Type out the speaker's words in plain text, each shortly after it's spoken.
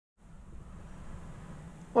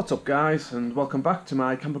What's up guys, and welcome back to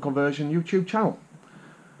my camper conversion YouTube channel.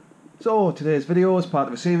 So today's video is part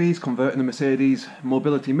of a series converting the Mercedes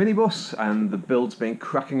mobility minibus, and the build's been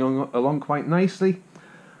cracking along quite nicely.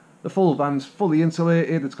 The full van's fully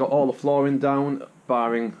insulated, it's got all the flooring down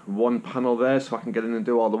barring one panel there so I can get in and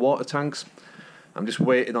do all the water tanks. I'm just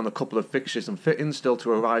waiting on a couple of fixtures and fittings still to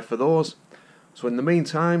arrive for those. So in the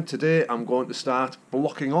meantime, today I'm going to start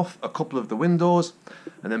blocking off a couple of the windows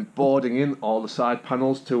and then boarding in all the side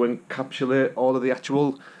panels to encapsulate all of the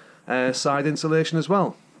actual side insulation as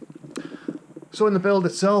well. So in the build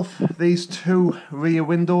itself, these two rear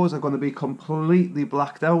windows are going to be completely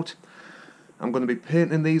blacked out. I'm going to be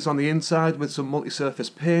painting these on the inside with some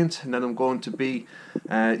multi-surface paint, and then I'm going to be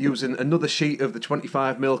using another sheet of the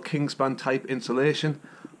 25mm kingspan type insulation,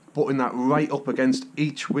 putting that right up against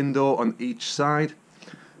each window on each side.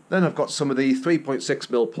 Then I've got some of the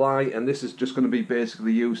 3.6mm ply, and this is just going to be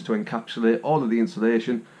basically used to encapsulate all of the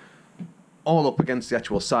insulation all up against the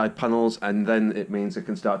actual side panels, and then it means it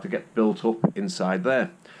can start to get built up inside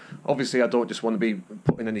there. Obviously I don't just want to be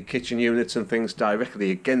putting any kitchen units and things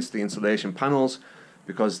directly against the insulation panels,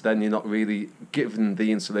 because then you're not really giving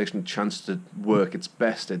the insulation a chance to work its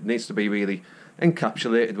best. It needs to be really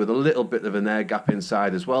encapsulated with a little bit of an air gap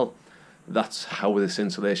inside as well. That's how this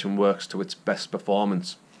insulation works to its best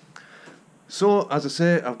performance. So as I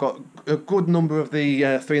say, I've got a good number of the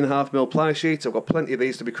 3.5mm ply sheets. I've got plenty of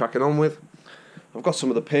these to be cracking on with. I've got some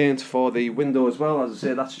of the paint for the window as well. As I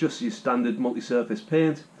say, that's just your standard multi-surface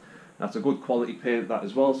paint. That's a good quality paint that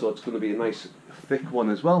as well, so it's going to be a nice thick one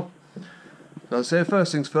as well. So as I say,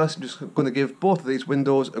 first things first, I'm just going to give both of these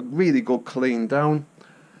windows a really good clean down.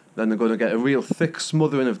 Then they're going to get a real thick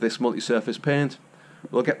smothering of this multi-surface paint.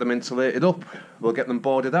 We'll get them insulated up, we'll get them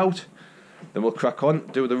boarded out, then we'll crack on,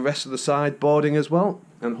 do the rest of the side boarding as well,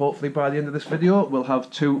 and hopefully by the end of this video we'll have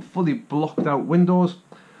two fully blocked out windows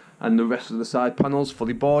and the rest of the side panels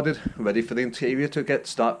fully boarded, ready for the interior to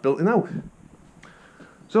start building out.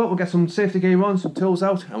 So we'll get some safety gear on, some tools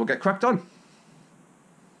out, and we'll get cracked on.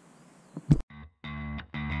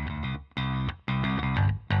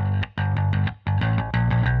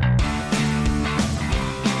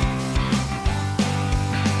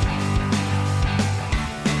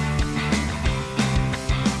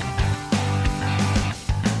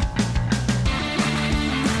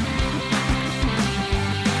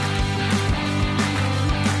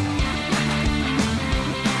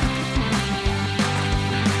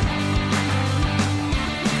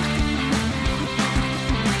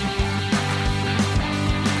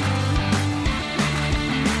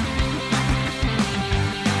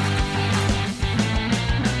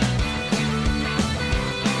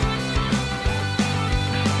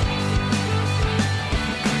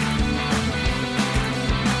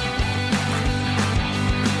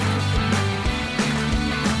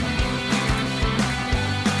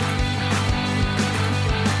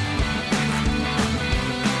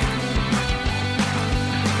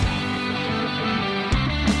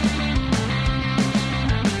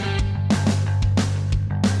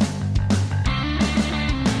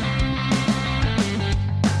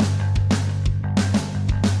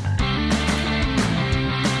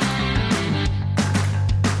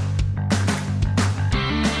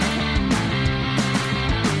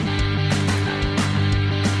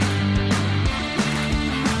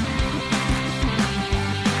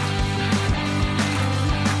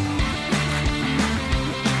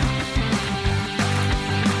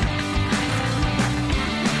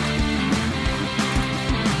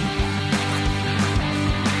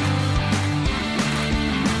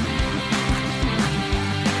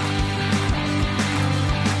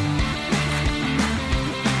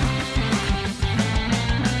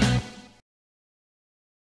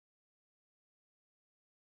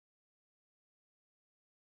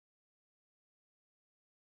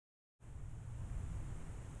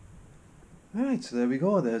 Right, so there we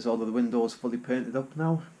go, there's all of the windows fully painted up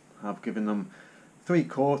now. I've given them 3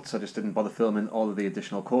 coats. I just didn't bother filming all of the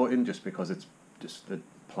additional coating just because it's just the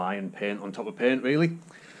ply and paint on top of paint really.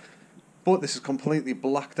 But this is completely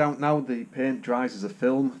blacked out now. The paint dries as a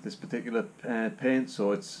film, this particular paint,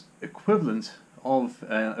 so it's equivalent of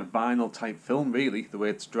a vinyl type film really, the way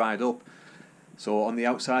it's dried up. So on the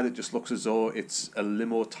outside it just looks as though it's a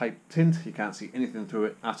limo type tint. You can't see anything through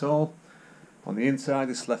it at all. On the inside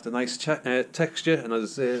it's left a nice texture, and as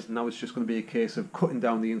I say, now it's just going to be a case of cutting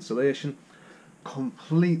down the insulation,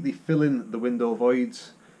 completely filling the window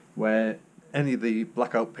voids where any of the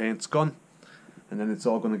blackout paint's gone, and then it's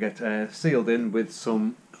all going to get sealed in with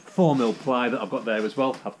some 4mm ply that I've got there as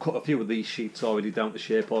well. I've cut a few of these sheets already down to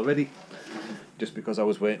shape already, just because I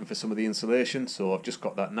was waiting for some of the insulation, so I've just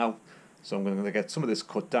got that now. So I'm going to get some of this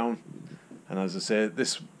cut down, and as I say,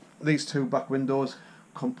 these two back windows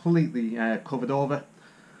completely covered over,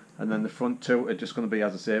 and then the front two are just going to be,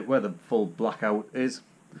 as I say, where the full blackout is,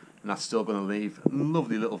 and that's still going to leave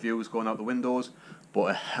lovely little views going out the windows,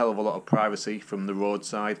 but a hell of a lot of privacy from the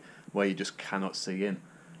roadside where you just cannot see in.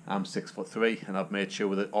 I'm 6'3", and I've made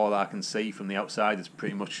sure that all I can see from the outside is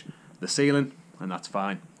pretty much the ceiling, and that's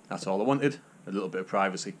fine. That's all I wanted, a little bit of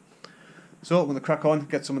privacy. So I'm going to crack on,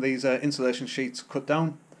 get some of these insulation sheets cut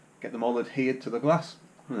down, get them all adhered to the glass,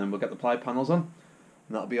 and then we'll get the ply panels on,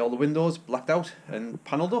 and that'll be all the windows blacked out and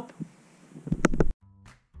panelled up.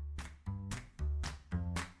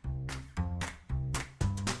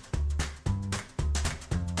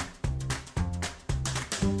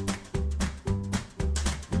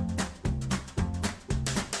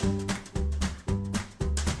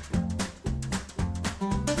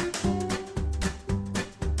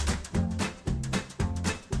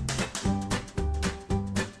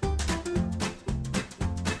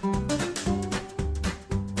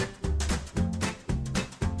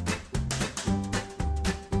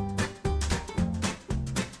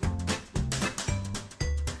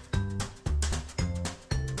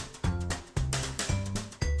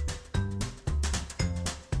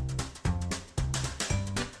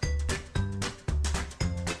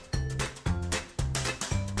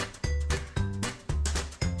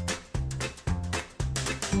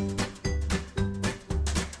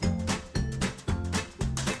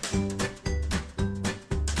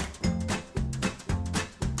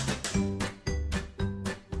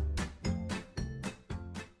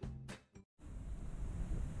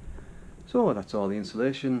 So that's all the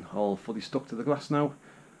insulation, all fully stuck to the glass now.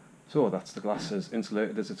 So that's the glass as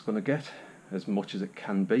insulated as it's going to get, as much as it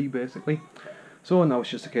can be basically. So now it's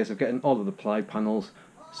just a case of getting all of the ply panels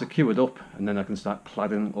secured up, and then I can start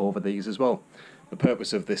cladding over these as well. The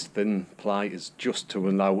purpose of this thin ply is just to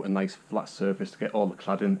allow a nice flat surface to get all the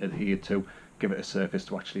cladding adhered to, give it a surface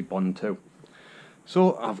to actually bond to.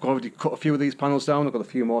 So I've already cut a few of these panels down, I've got a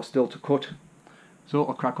few more still to cut. So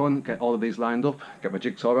I'll crack on, get all of these lined up, get my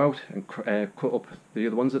jigsaw out and cut up the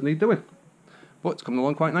other ones that need doing. But it's coming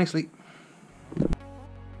along quite nicely.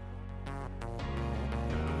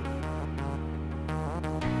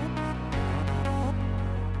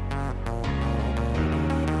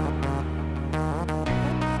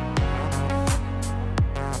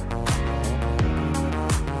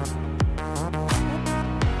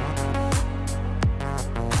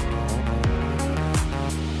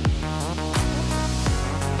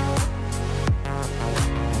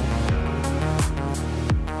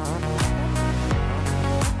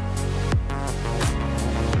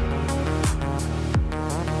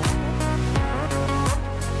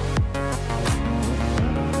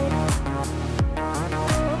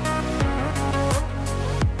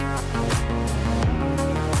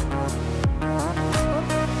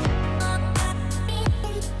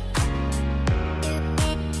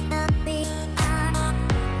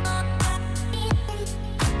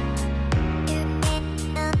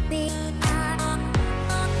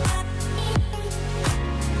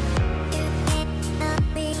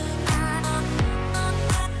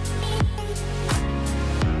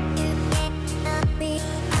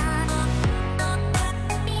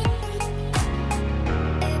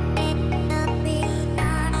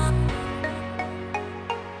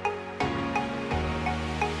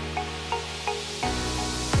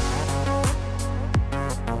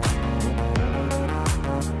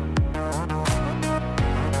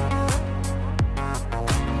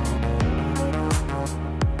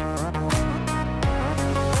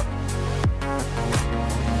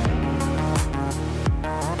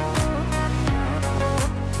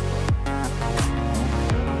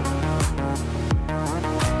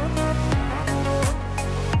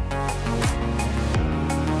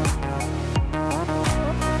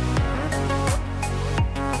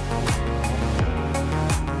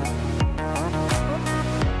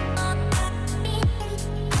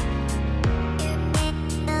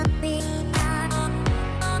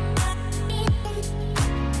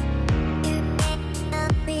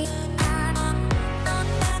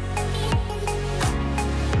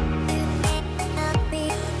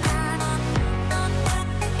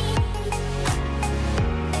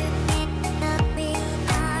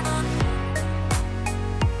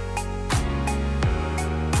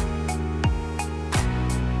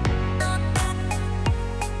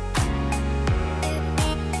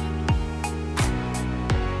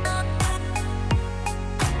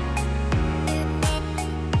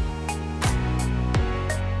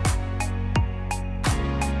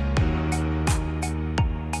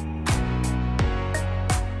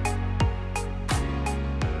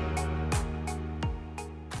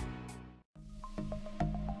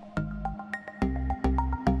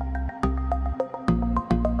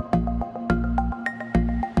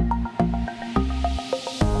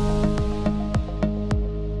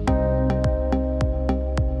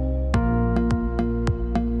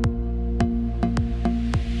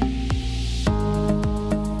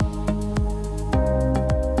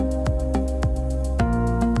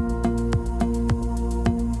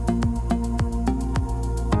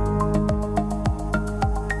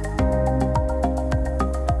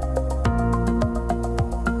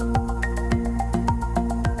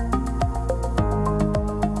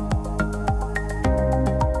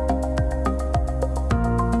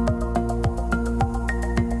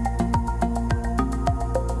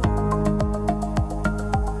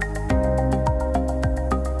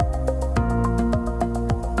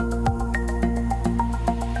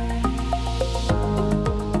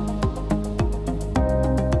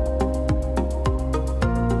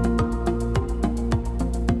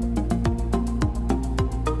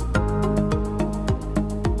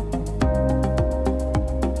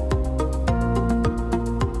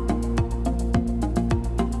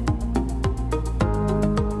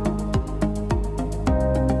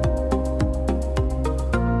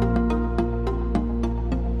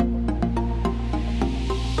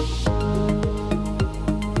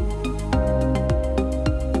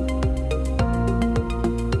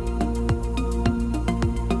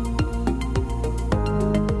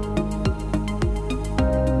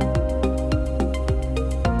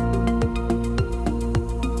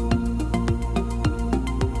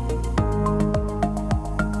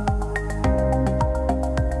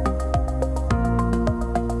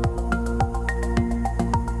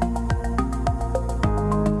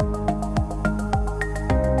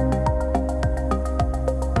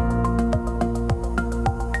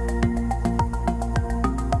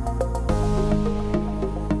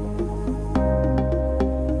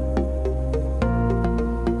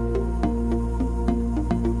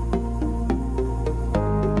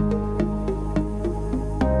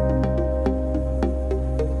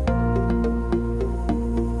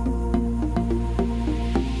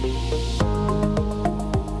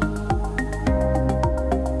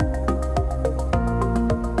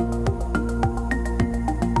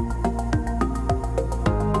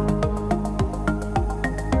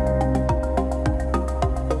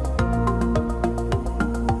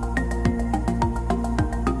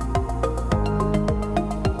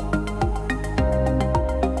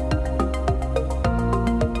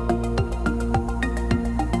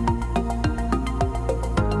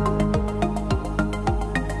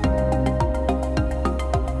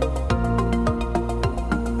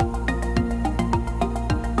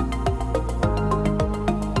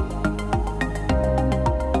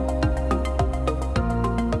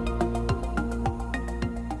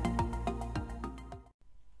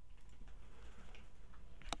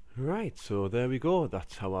 Right, so there we go.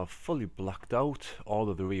 That's how I've fully blacked out all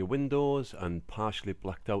of the rear windows and partially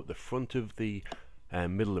blacked out the front of the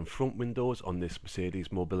middle and front windows on this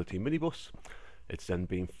Mercedes Mobility minibus. It's then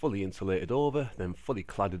been fully insulated over, then fully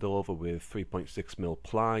cladded over with 3.6mm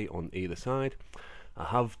ply on either side. I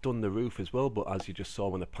have done the roof as well, but as you just saw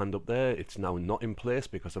when I panned up there, it's now not in place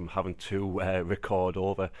because I'm having to record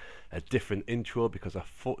over a different intro because I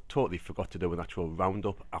totally forgot to do an actual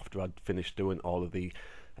roundup after I'd finished doing all of the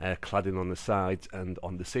cladding on the sides and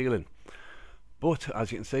on the ceiling. But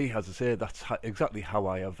as you can see, as I say, that's exactly how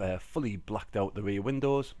I have fully blacked out the rear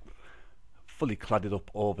windows, fully cladded up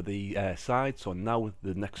over the side. So now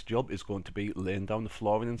the next job is going to be laying down the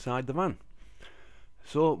flooring inside the van.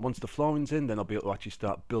 So once the flooring's in, then I'll be able to actually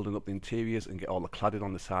start building up the interiors and get all the cladding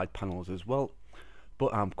on the side panels as well.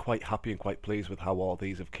 But I'm quite happy and quite pleased with how all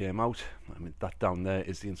these have came out. I mean, that down there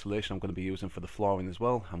is the insulation I'm going to be using for the flooring as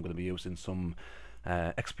well. I'm going to be using some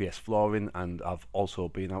XPS flooring, and I've also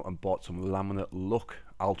been out and bought some laminate look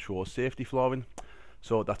Altro safety flooring,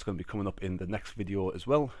 so that's going to be coming up in the next video as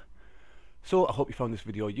well. So I hope you found this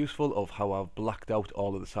video useful of how I've blacked out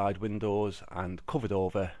all of the side windows and covered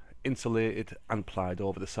over, insulated and plied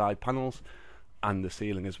over the side panels and the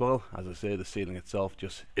ceiling as well. As I say, the ceiling itself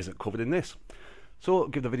just isn't covered in this. So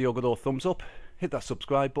give the video a good old thumbs up, hit that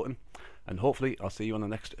subscribe button, and hopefully I'll see you on the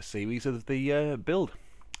next series of the build.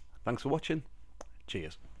 Thanks for watching.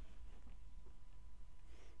 Cheers.